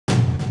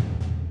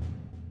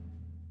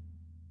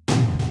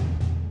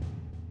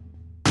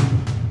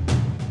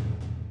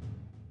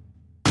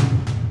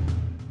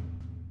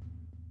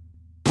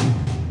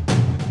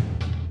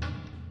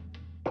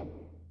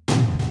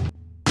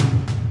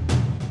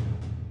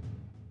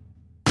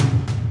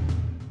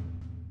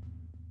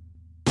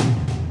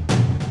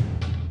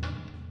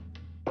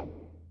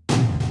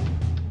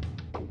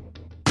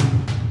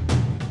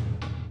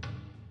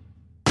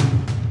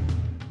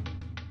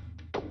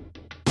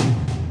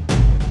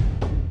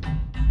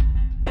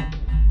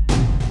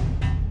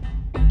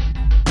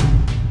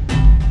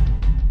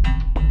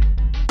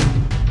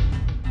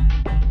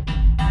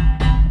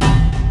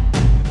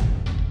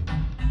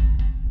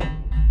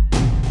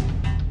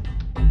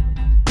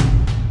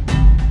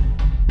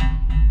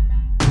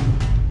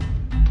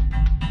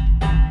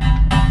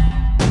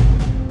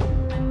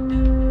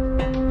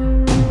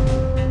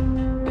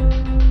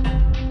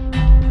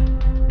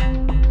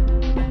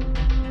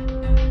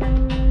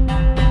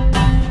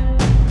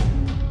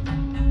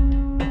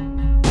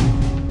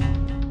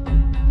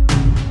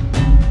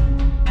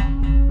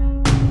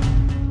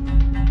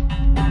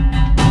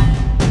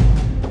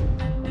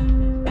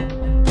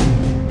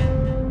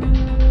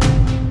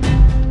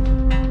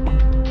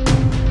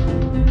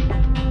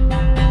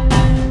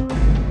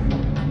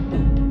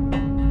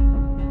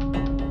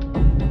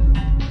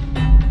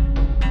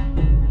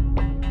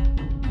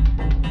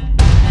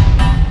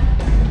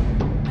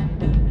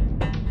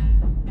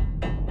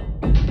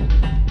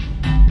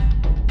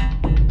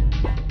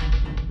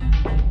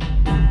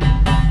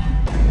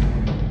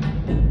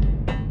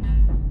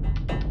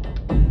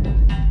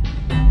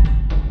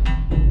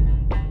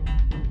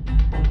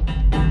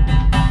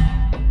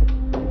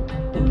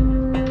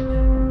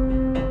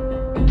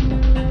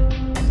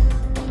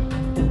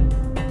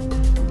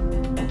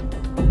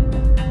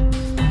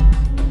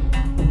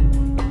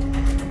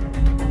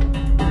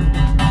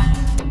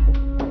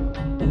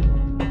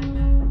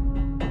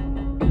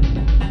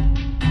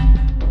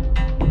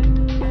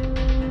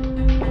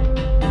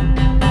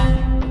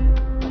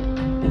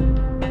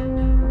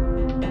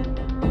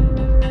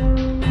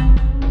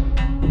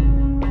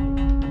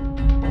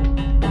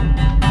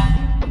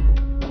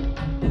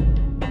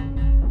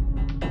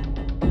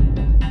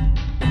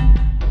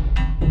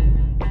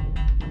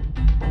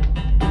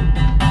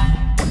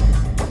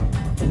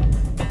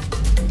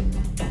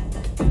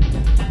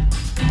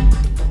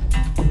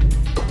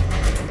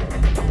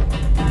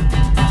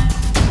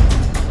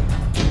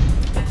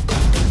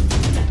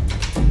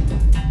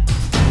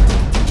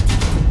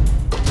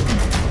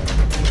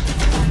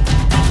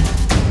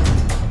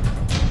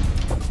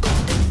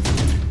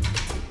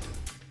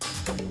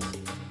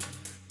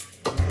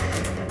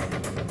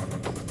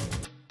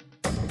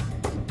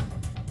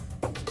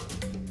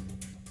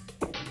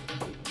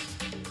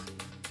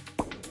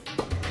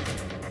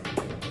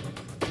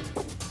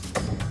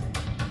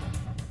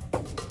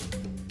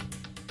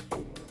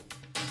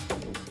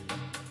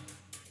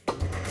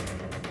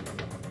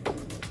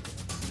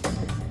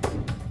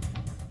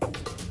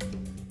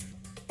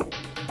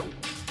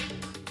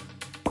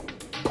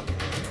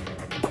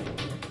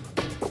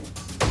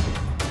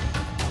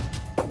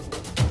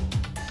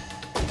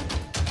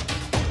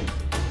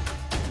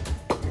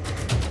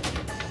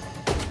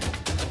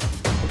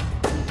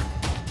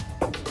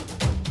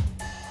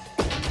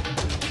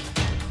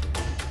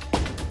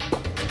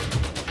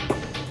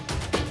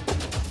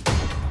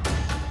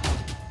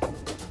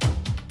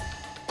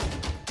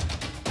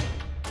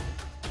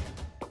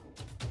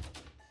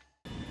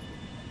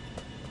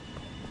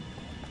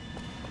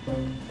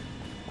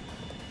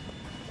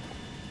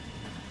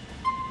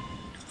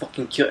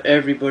fucking kill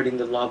everybody in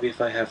the lobby if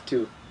I have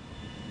to.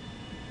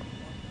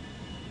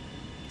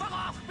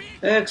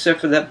 Except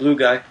for that blue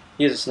guy.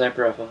 He has a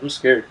sniper rifle. I'm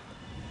scared.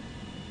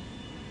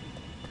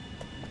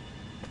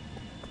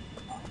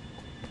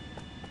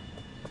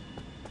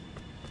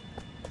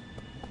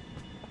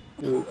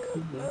 Ooh,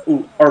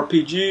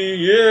 RPG,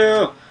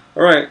 yeah!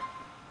 Alright.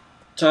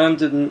 Time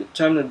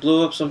to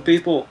blow up some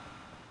people.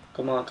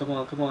 Come on, come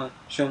on, come on.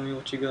 Show me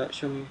what you got,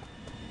 show me.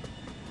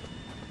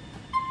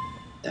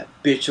 That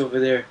bitch over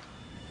there.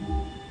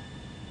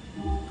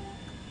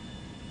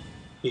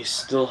 He's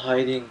still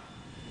hiding.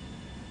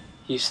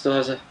 He still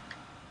has a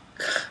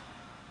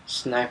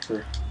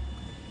sniper.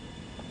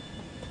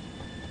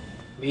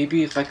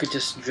 Maybe if I could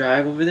just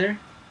drive over there?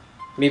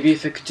 Maybe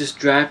if I could just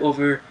drive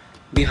over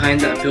behind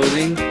that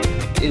building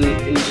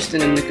in just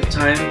in a nick of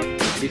time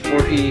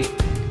before he...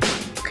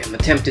 Okay, I'm gonna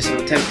attempt this,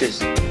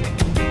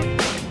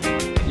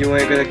 You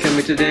ain't gonna kill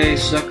me today,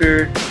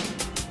 sucker.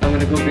 I'm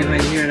gonna go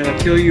behind here and I'm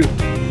gonna kill you.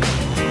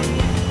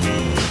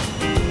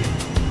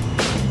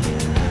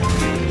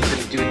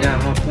 What you gonna do now,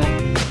 huh,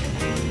 punk?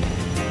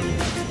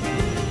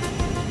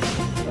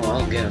 Oh,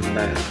 I'll get him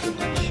back too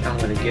much. I'm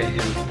gonna get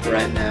him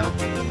right now.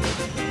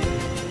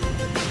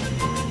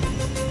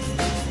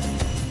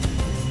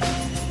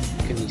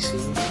 Can he see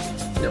me?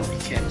 No, he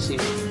can't see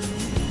me.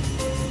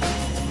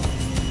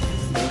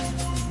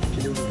 What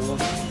you doing, boy?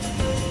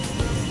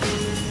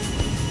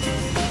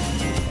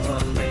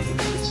 My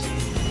goodness.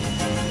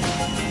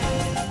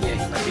 Yeah,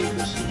 he might be able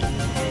to see me.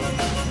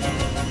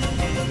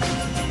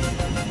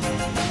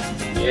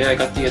 Yeah, I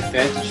got the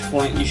advantage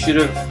point. You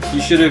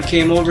should have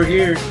came over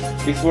here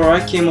before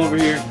I came over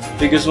here.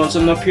 Because once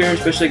I'm up here,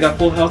 especially I got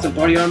full health and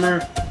body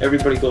armor,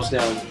 everybody goes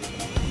down.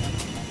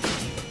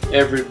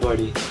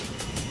 Everybody.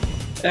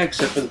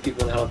 Except for the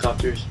people in the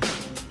helicopters.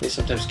 They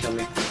sometimes kill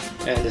me.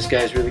 And this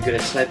guy is really good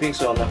at sniping,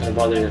 so I'm not going to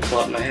bother to pull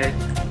out my head.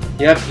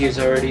 Yep, he's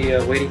already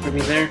waiting for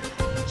me there.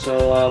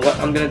 So what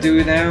I'm going to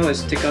do now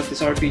is take out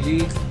this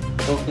RPG.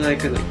 Hopefully I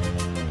could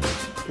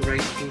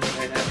right aim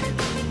right at him.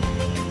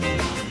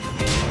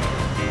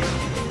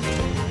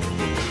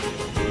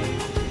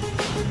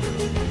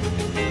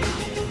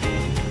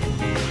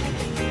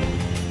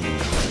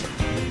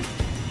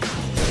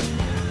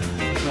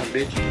 Come on,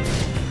 bitch.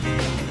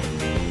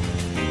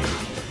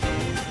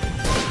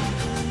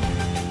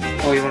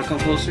 Oh, you want to come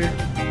closer?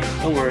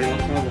 Don't worry, no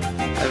problem.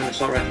 I have an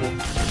assault rifle.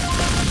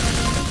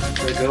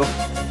 There we go.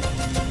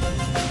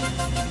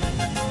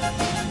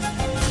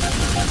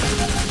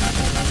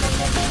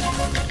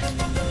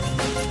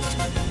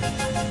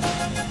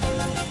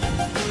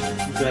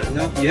 You got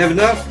enough? You have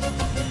enough?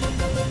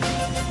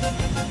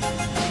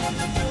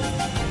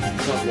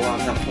 Oh, well,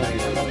 I'm not playing.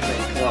 I'm not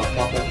playing. Come on,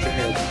 pop out your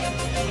head.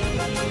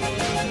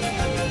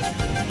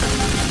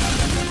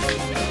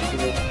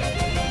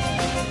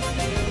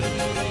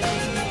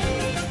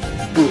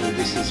 Ooh,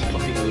 this is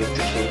fucking me up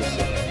to kill,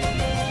 so.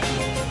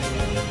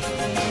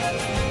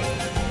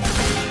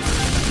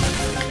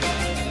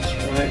 That's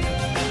right.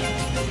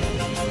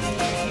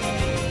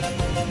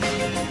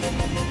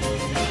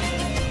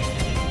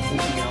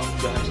 Down,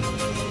 guys.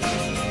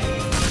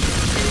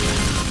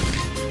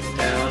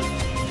 Down.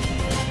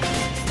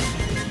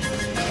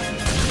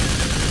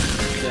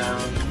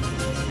 Down.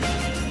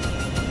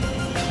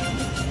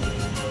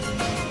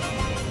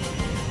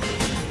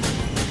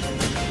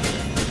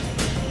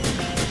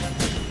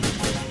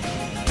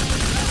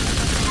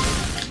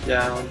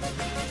 Down.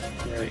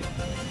 Right.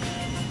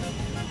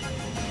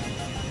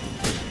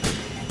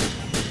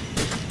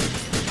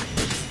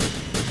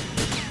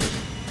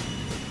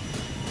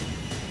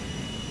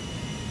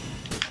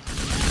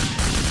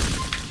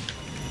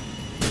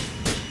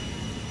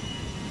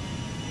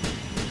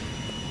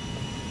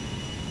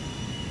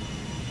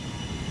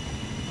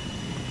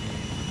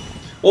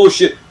 Oh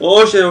shit!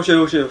 Oh shit! Oh shit!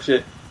 Oh shit! Oh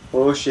shit!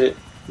 Oh shit!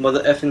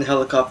 Mother effing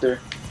helicopter!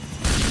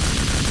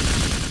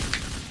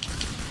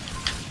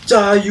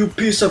 Die, you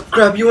piece of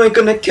crap! You ain't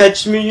gonna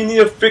catch me! You need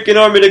a freaking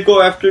army to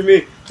go after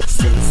me!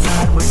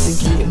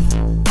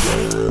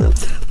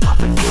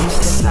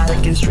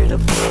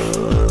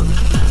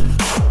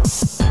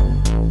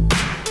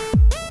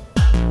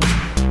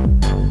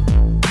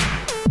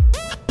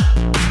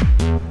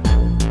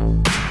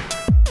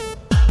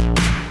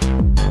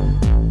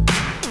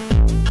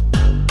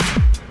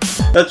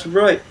 That's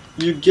right!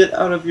 You get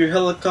out of your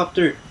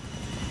helicopter!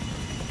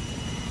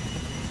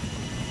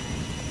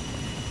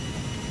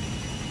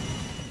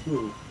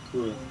 Ooh,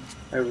 cool.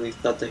 I really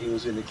thought that he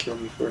was gonna kill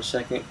me for a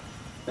second.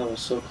 That was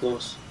so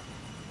close.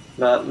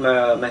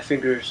 My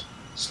fingers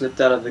slipped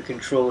out of the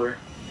controller.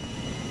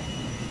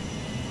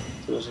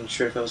 I wasn't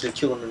sure if I was gonna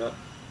kill him or not.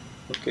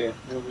 Okay,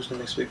 what was the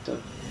next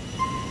victim?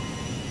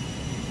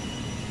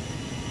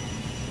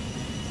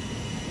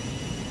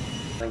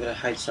 I gotta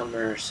hide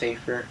somewhere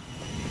safer.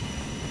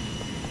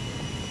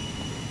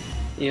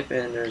 Yep,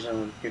 and there's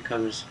here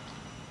comes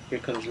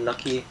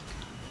lucky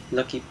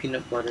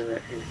peanut butter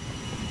right here.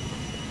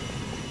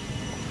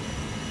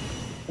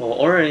 Oh,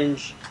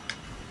 orange.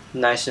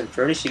 Nice and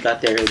furnished you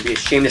got there. It would be a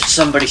shame if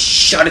somebody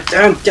shut it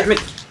down, damn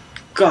it!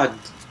 God,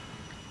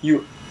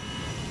 you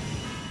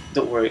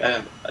Don't worry, I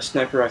have a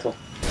sniper rifle.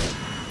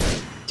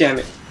 Damn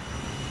it.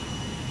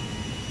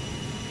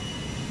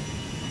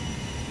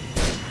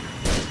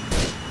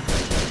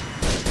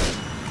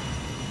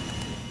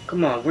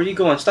 Come on, where are you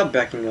going? Stop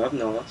backing up.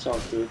 No, that's all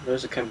good.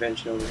 There's a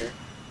convention over here.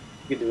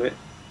 You can do it.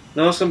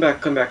 No, come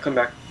back, come back, come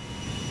back.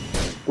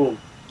 Boom.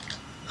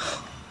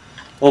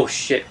 Oh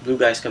shit, blue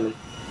guy's coming.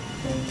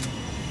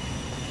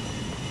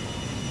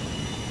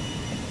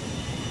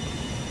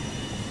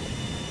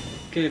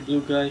 Okay,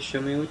 blue guy,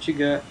 show me what you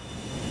got.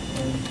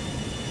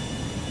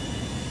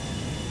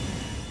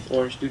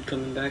 Orange dude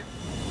coming back.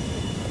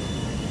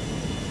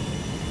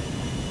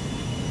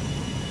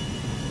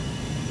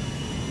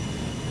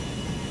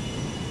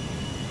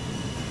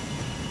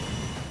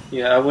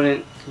 Yeah, I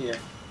wouldn't. Yeah,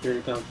 here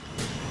they come.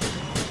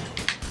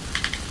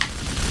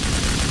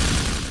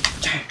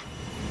 Damn.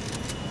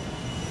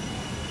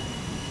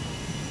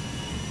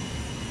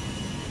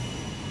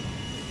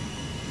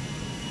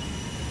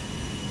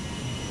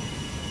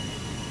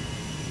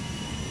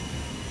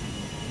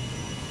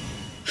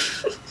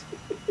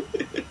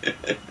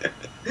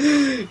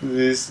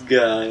 This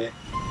guy.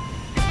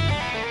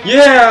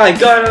 Yeah, I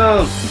got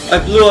him! I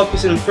blew up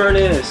his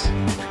furnace,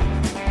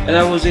 and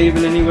I wasn't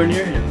even anywhere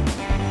near him.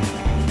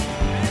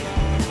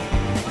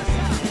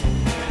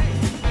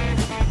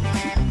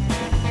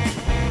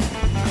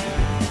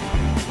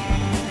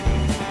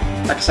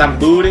 Like some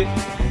booty.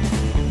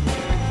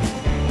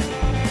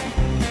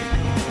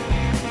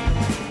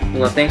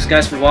 Well, thanks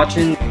guys for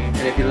watching,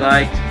 and if you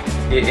liked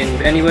it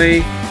in any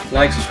way,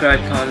 like, subscribe,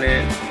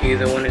 comment,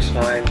 either one is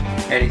fine,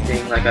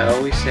 anything like I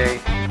always say,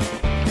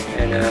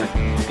 and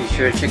be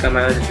sure to check out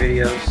my other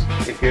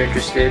videos if you're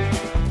interested,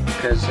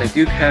 because I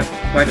do have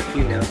quite a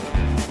few now.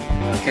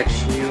 And I'll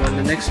catch you on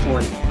the next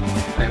one,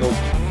 I hope.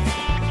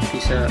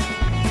 Peace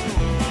out.